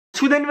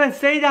shouldn't even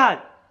say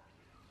that.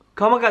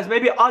 Come on guys,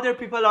 maybe other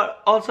people are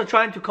also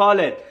trying to call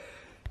it.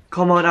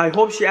 Come on, I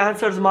hope she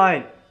answers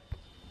mine.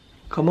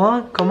 Come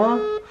on, come on.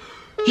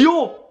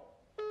 Yo!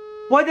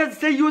 Why does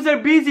it say user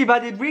busy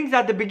but it rings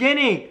at the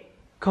beginning?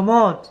 Come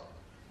on.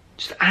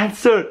 Just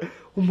answer.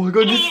 Oh my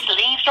god. Please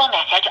leave your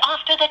message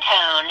after the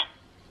tone.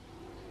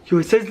 Yo,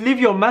 it says leave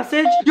your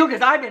message? Yo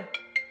guys, I've been...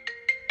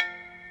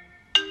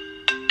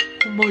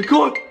 Oh my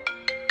god.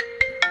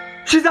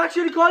 She's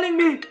actually calling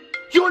me.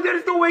 Yo, there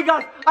is no way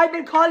guys. I've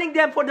been calling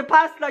them for the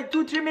past like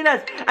 2-3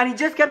 minutes and it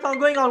just kept on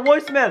going on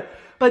voicemail.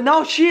 But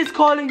now she is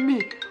calling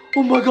me.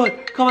 Oh my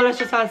god. Come on, let's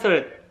just answer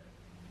it.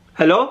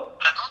 Hello?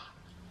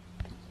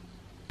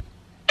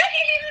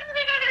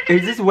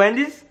 Is this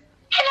Wendy's?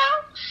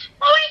 Hello?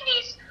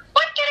 Wendy's,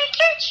 what can I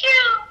get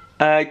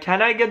you?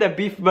 Can I get a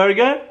beef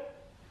burger?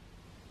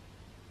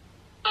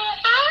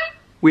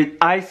 With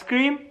ice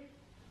cream?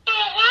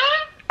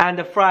 And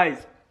the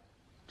fries.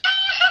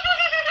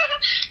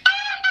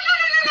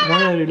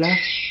 Why are you laughing?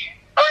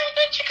 Why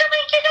don't you come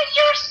and get it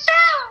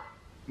yourself?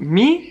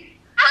 Me?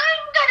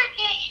 I'm gonna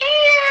be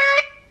here.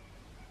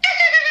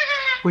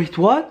 Wait,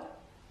 what?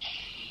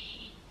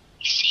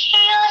 See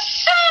you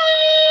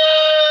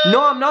soon.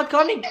 No, I'm not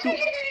coming to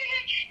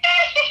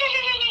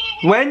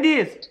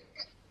Wendy's.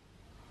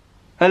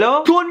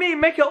 Hello? Told me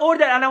make an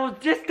order and I was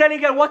just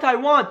telling her what I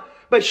want.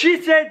 But she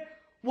said,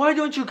 why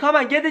don't you come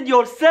and get it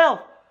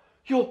yourself?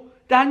 Yo,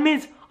 that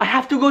means I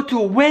have to go to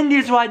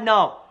Wendy's right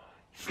now.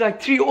 It's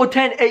like 3 or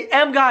 10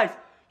 a.m. guys.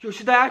 Yo,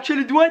 should I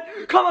actually do it?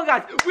 Come on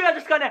guys, we are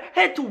just gonna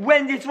head to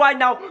Wendy's right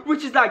now,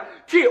 which is like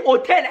 3 or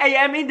 10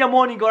 a.m. in the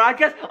morning, alright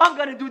guys? I'm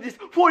gonna do this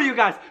for you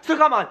guys. So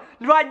come on,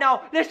 right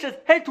now, let's just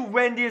head to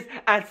Wendy's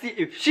and see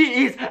if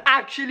she is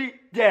actually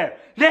there.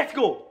 Let's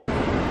go.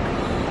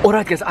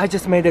 Alright guys, I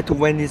just made it to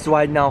Wendy's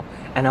right now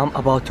and I'm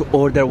about to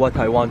order what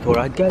I want,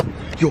 alright guys?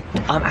 Yo,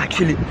 I'm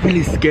actually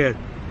really scared.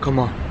 Come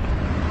on.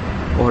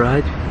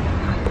 Alright.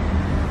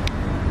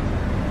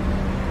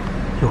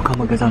 Yo,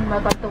 come on guys.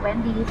 Welcome to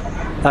Wendy's.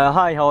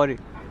 Hi, how are you?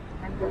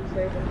 I'm good,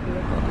 sir. Thank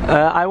you.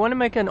 I want to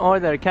make an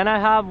order. Can I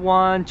have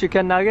 1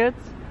 chicken nuggets?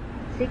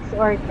 6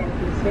 or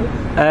 10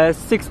 pieces?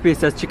 6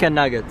 pieces chicken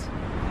nuggets.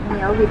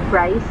 Meal with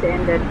fries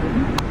and the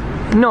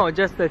drinks? No,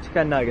 just the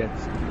chicken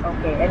nuggets.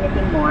 Okay,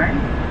 anything more?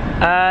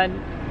 And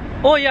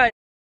oh yeah,